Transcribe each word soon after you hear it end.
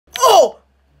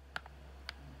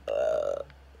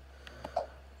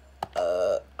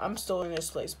I'm still in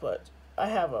this place, but I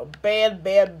have a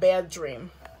bad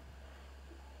dream.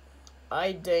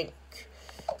 I think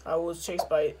I was chased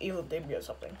by evil Damien or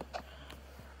something.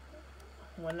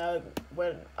 When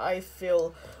I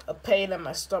feel a pain in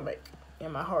my stomach,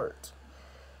 in my heart.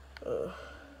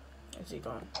 Is he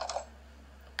gone?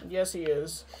 Yes, he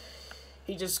is.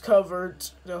 He just covered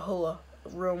the whole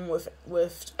room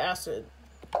with acid.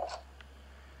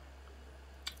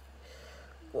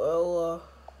 Well,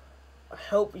 I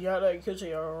hope Yada and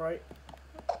Kuchi are alright.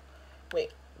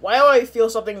 Wait, why do I feel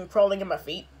something crawling in my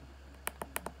feet?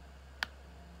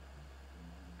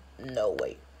 No,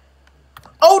 wait.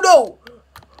 Oh no!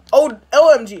 Oh,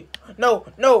 LMG! No,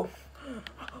 no!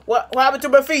 What happened to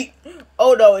my feet?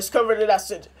 Oh no, it's covered in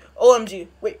acid. OMG,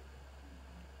 wait.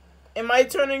 Am I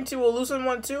turning to a lucid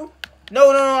one too?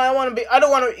 No, I don't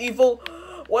want to be evil.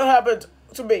 What happened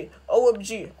to me?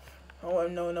 OMG. Oh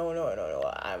no! I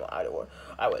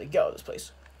want to get out of this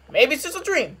place. Maybe it's just a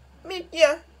dream.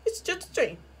 Yeah, it's just a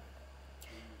dream.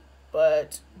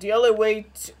 But the only way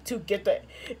to get the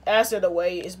acid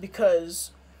away is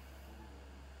because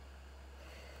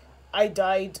I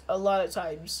died a lot of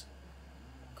times.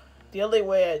 The only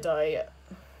way I die,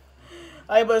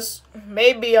 I must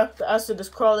maybe the acid is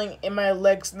crawling in my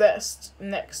legs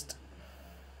next.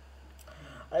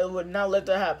 I would not let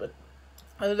that happen.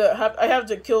 I have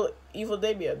to kill evil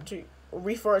Damien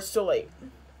before it's too late,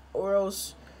 or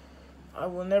else I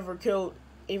will never kill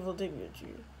evil Damien.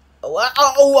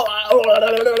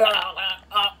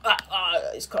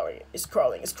 It's crawling.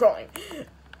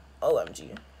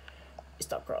 OMG.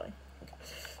 Stop crawling. Okay.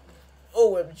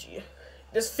 OMG.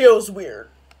 This feels weird.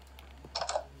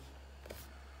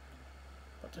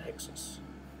 What the heck is this?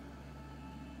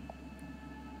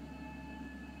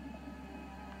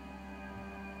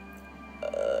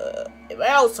 Am I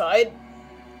outside?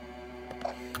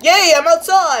 Yay, I'm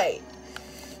outside!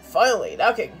 Finally, now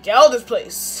I can get out of this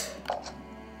place.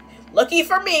 Lucky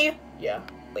for me! Yeah,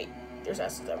 wait, there's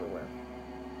acids everywhere.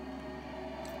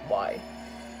 Why?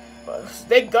 But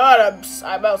thank God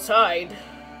I'm outside.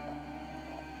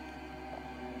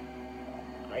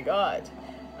 My God,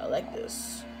 I like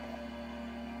this.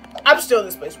 I'm still in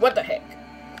this place. What the heck?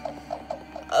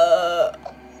 How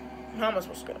am I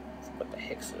supposed to go? What the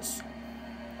heck is this?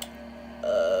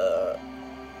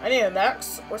 I need an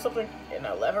axe or something and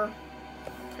a lever.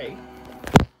 Okay.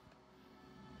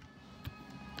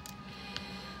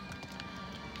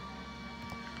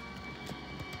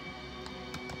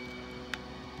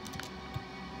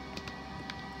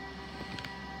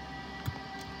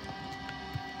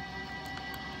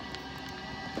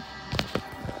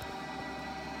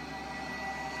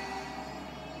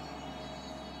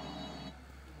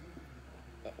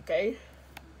 Okay.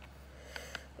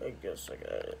 I guess I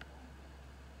got it.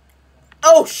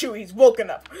 Oh shoot, he's woken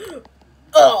up.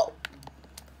 Oh!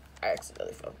 I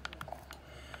accidentally fell.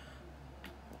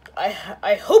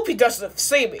 I hope he doesn't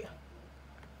see me.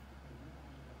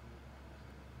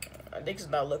 I think he's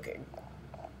not looking.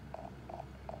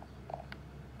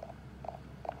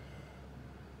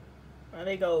 I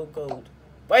think I'll go.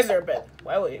 Why is there a bed?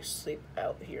 Why would he sleep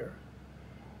out here?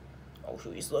 Oh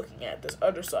shoot, he's looking at this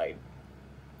other side.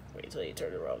 Wait until he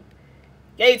turned around.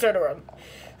 Yeah, he turned around.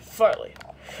 Finally.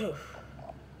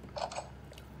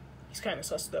 He's kind of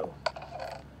sus though.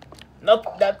 Nope,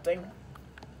 that thing.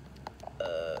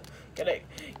 Can I?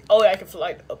 Oh, yeah, I can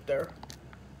fly up there.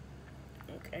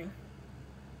 Okay.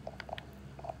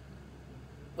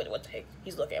 Wait, what the heck?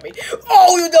 He's looking at me.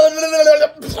 Oh, you don't.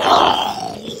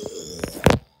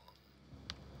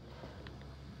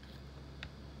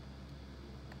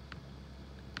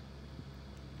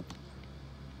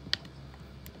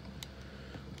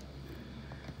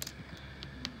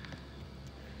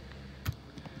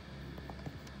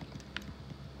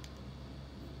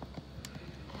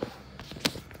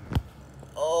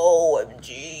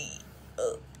 OMG.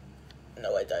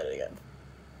 No, I died again.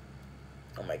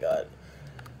 Oh my God.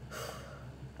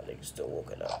 I think he's still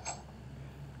woken up.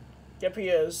 Yep, he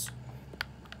is.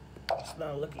 He's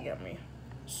not looking at me.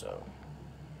 So,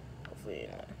 hopefully,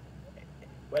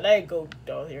 when I go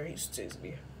down here, he sees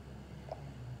me.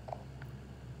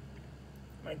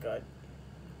 My God.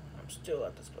 I'm still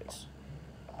at this place.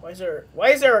 Why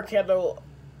is there a candle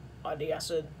on the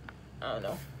acid? I don't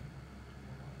know.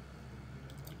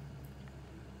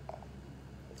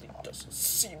 If he doesn't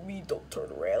see me, don't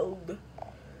turn around.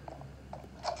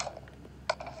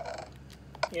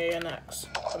 Yeah, an axe.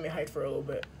 Let me hide for a little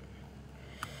bit.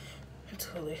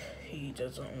 Until he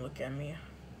doesn't look at me.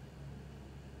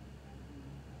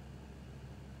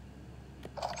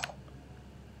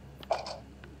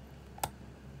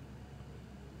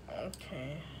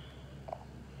 Okay.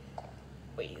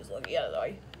 Wait, he's looking at it.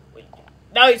 Eye. Wait.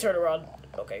 Now he turned around.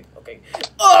 Okay, okay.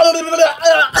 Oh,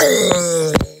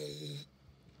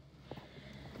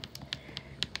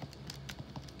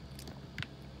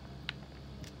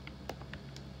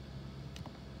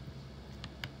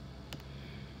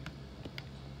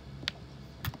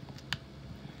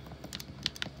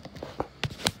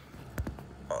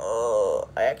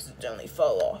 I accidentally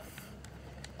fell off.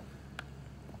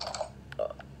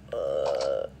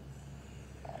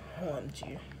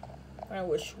 OMG. I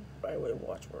wish I would have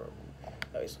watched where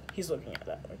he's looking at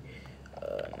that way.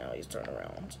 Now he's turned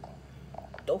around.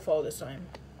 Don't fall this time.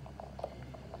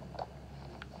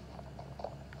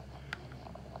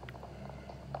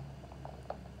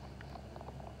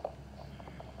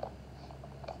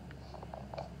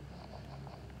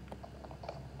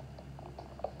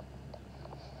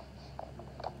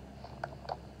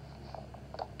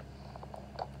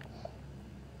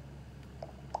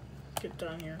 Get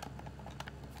down here.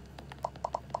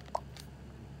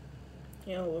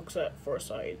 You know, looks at 4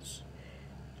 sides.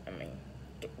 I mean,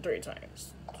 3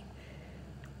 times.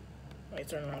 Now he's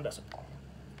turning around, doesn't.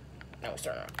 Now he's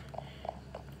turning around.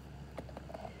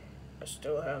 I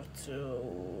still have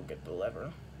to get the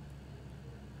lever.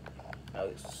 Now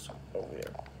he's over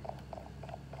there.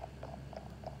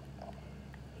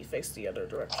 He faced the other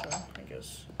direction, I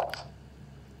guess.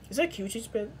 Is that Q-Cheat's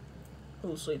bed?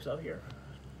 Who sleeps out here?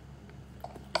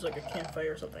 It's like a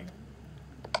campfire or something.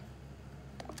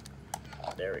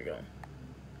 There we go.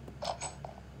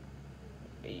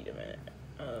 Wait a minute.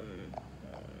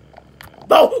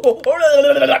 No!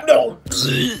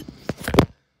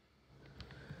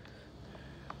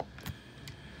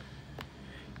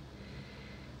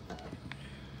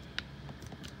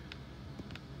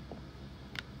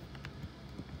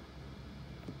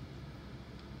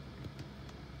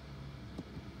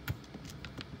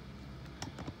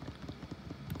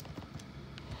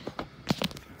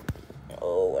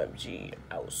 OMG,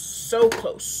 I was so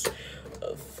close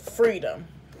of freedom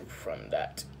from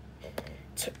that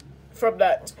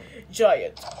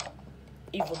giant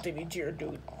evil Damien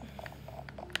dude.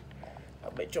 I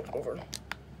may jump over.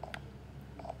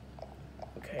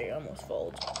 Okay, I almost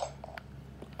fell.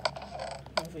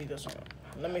 Hopefully he doesn't.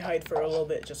 Let me hide for a little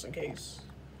bit just in case.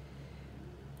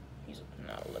 He's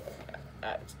not looking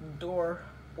at the door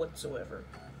whatsoever.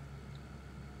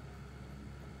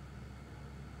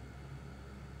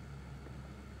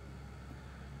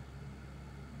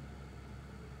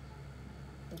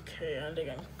 Okay, I think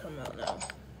I can come out now.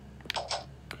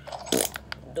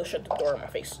 Don't shut the door in my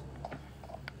face.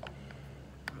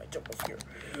 I might jump over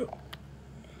here.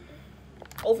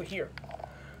 Over here.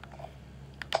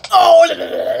 Oh!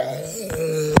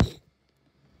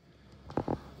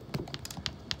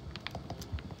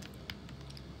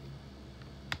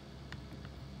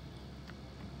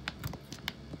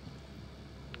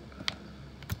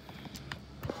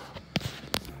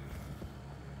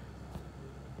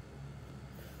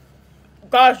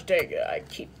 Gosh dang it, I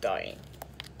keep dying.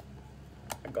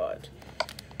 Oh my god.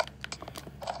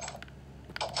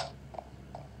 Oh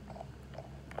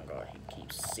my god, he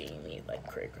keeps seeing me like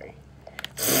cray cray.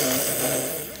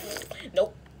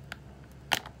 Nope.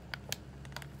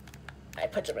 I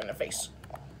punch him in the face.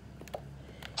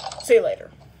 See you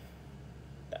later.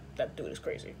 That dude is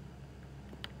crazy.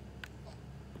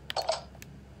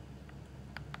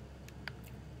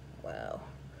 Wow.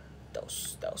 That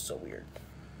was so weird.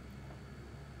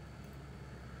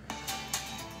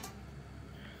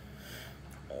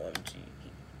 OMG,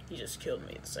 he just killed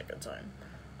me the 2nd time.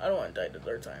 I don't want to die the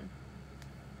 3rd time.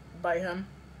 By him.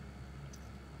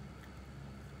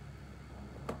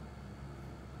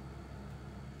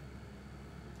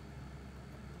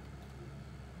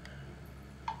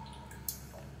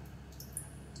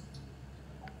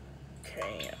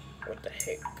 Okay, what the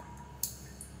heck?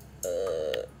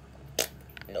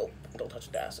 Nope, don't touch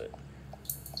the acid.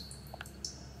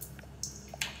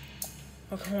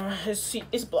 Oh, come on,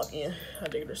 it's blocking it. I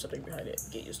think there's something behind it.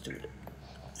 Get used to it.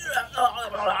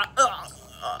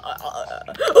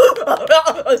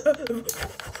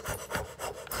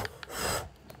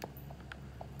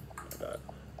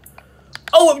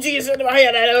 OMG is in my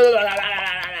hand.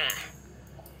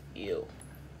 Ew.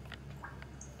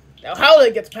 Now, how did I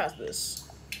get past this?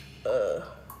 Bruh.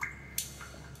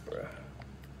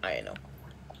 I know.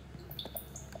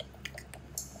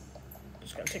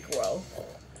 It's gonna take a while.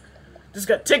 This is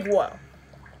gonna take a while.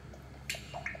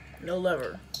 No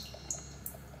lever.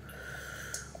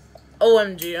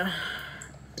 OMG.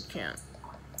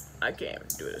 I can't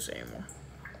do this anymore.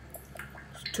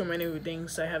 There's too many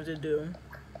things I have to do.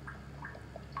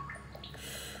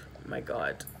 My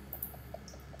god.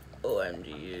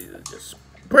 OMG, just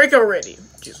break already.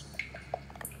 Just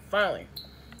finally.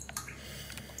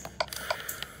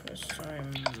 This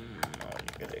time, I'll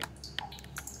get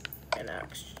an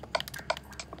axe.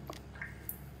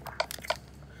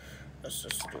 Let's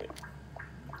just do it.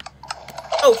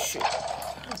 Oh shit!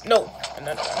 No,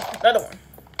 another one.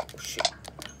 Oh shit!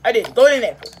 I did golden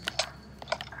apple.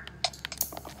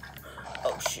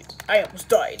 Oh shit! I almost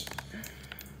died.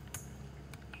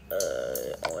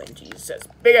 OMG, it's as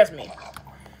big as me.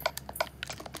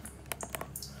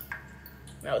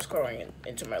 Now it's crawling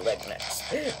into my leg next.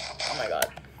 Oh my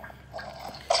god.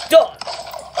 Die!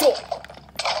 Die!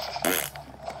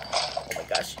 Oh my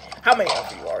gosh. How many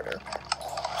of you are there?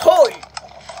 Hoi!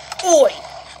 Oi!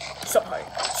 Stop hiding.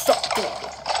 Stop doing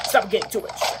it. Stop getting too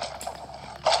much.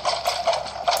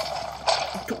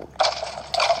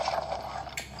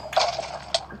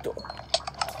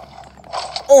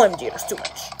 OMG, there's too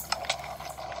much.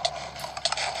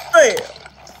 Hey!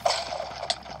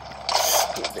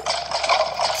 Stupid.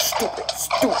 Stupid.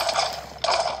 Stupid.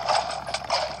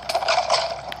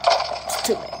 It's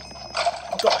too many.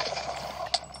 God.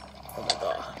 Oh my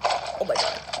god. Oh my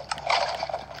god.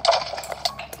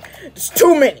 There's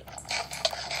too many.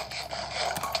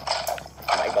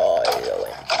 Oh my god.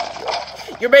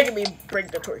 You're making me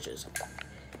break the torches.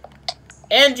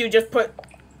 And you just put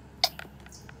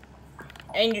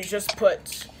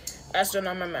acid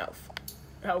on my mouth.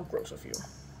 How gross of you.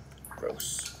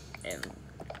 Gross. And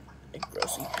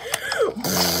grossy.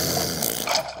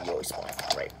 You always spawn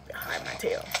right behind my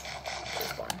tail. You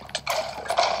spawn.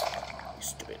 You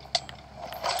stupid.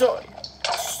 Die.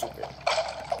 Stupid.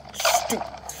 Stupid.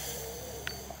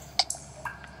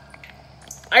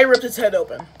 I ripped its head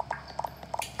open.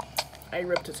 I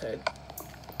ripped its head.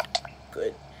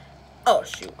 Good. Oh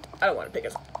shoot. I don't want to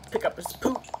pick up his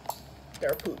poop.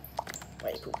 They're poop.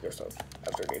 Why you poop yourself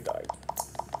after they died.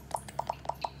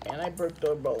 And I broke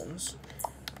their bones.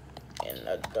 And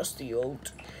a dusty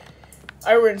old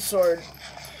iron sword.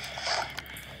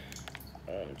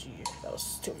 OMG, that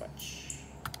was too much.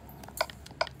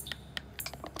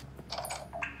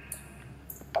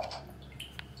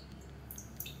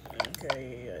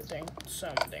 Okay, I think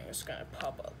something is gonna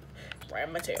pop up right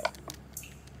on my tail.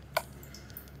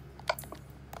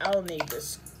 I don't need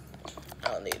this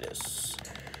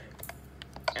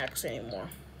axe anymore.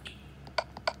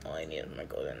 All I need is my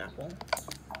golden apple.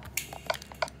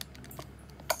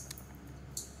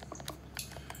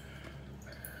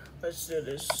 Let's do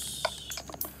this.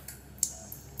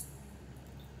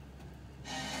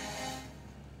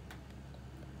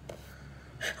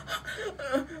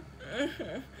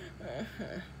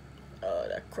 Oh,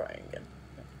 that crying again.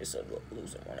 It's a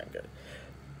losing one, I guess.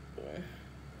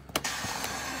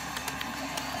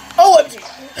 OMG!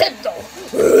 Head go!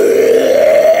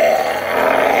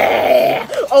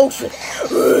 Oh shit!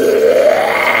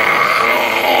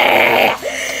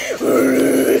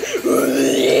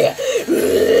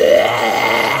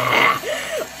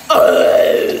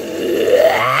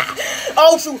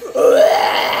 Oh shoot!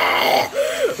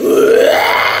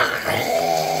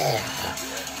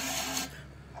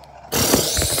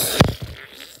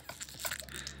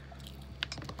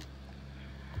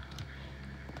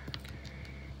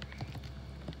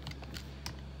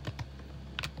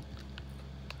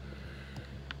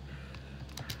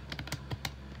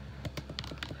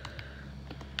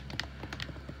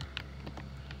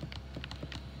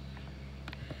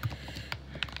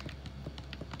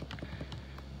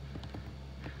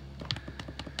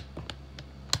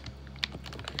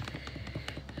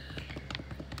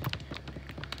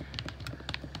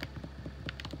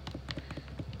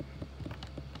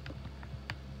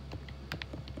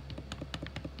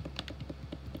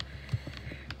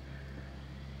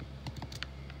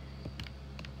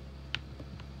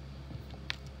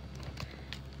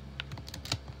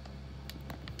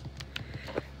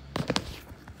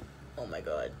 Oh my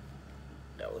god,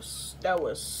 that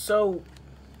was so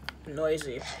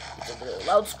noisy. It's a little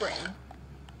loud scream.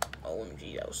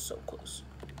 OMG, that was so close.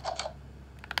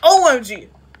 OMG!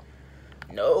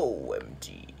 No,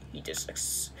 OMG. He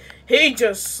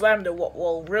just slammed the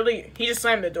wall really. He just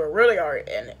slammed the door really hard,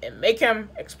 and it make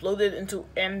him exploded into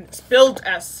and spilled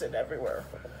acid everywhere.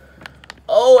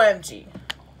 OMG.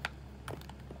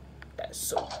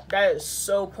 That is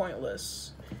so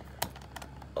pointless.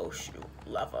 Oh shoot,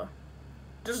 lava.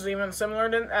 This is even similar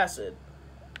than acid.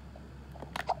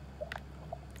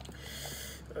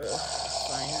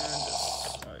 Fine,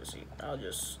 I'll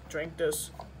just drink this.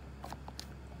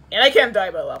 And I can't die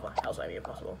by lava. How's that even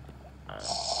possible? I don't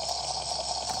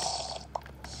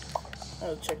know.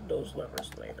 I'll check those levers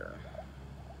later.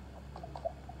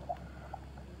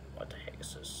 What the heck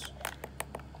is this?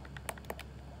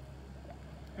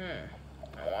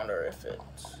 I wonder if it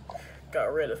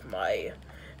got rid of my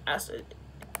acid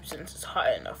since it's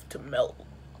high enough to melt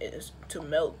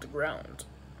the ground.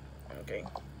 Okay.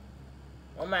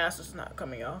 Well, my acid's not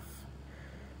coming off.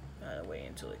 Wait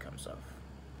until it comes off.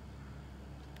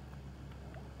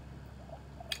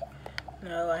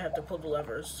 Now I have to pull the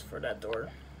levers for that door.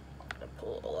 I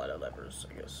pull a lot of levers,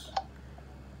 I guess.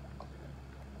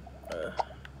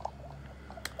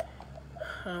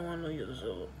 I don't want to use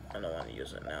it. I don't want to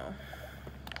use it now.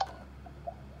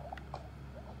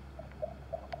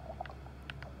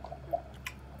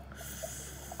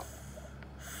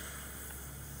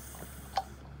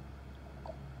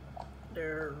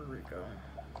 There we go.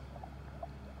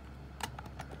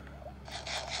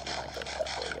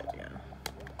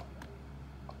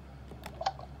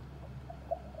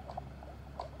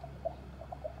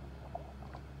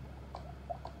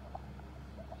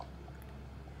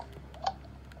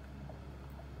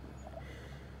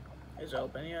 Is it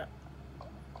open yet?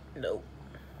 Nope.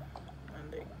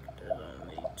 I think there's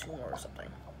only 2 more or something.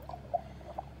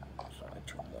 There's only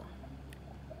 2 more.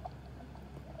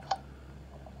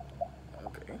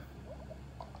 Okay.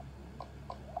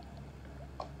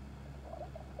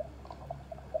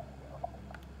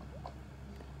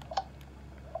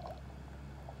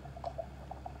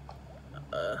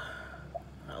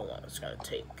 How long it's gonna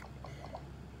take?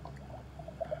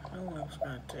 How long it's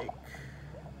gonna take?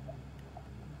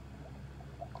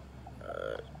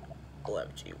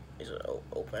 OMG, is it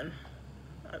open?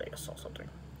 I think I saw something.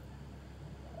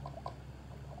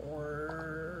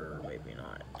 Or maybe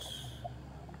not.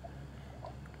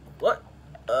 What?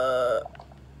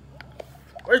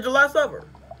 Where's the last lever?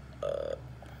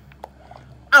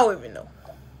 I don't even know.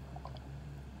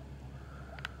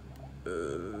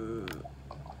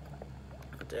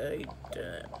 They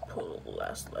didn't pull the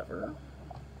last lever.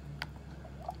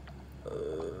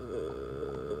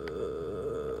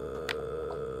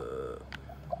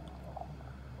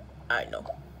 I know.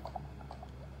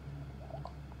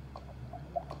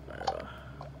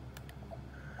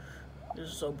 This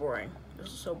is so boring. This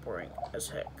is so boring as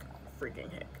heck. Freaking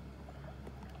heck.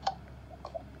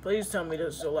 Please tell me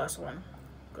this is the last one.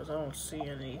 Because I don't see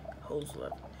any holes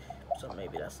left. So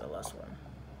maybe that's the last one.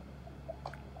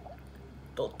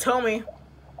 Don't tell me.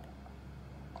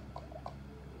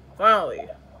 Finally.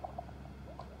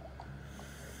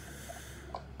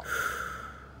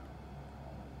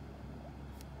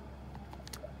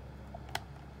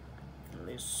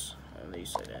 At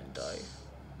least I didn't die.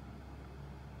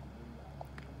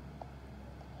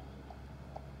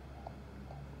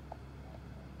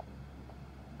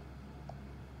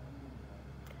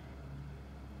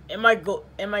 And my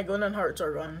golden hearts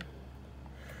are gone.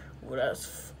 Well,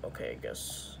 that's okay, I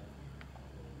guess.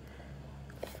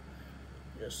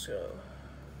 Just go.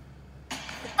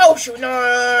 Oh shoot!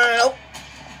 No!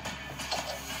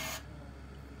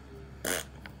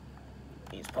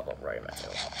 He's pop up right in my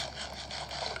tail.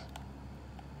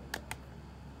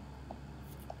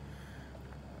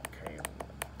 Okay,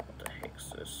 what the heck's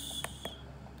this?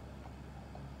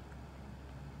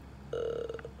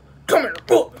 Come here!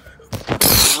 Oh.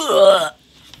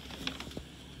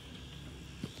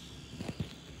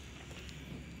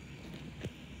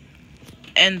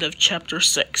 End of chapter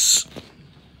 6.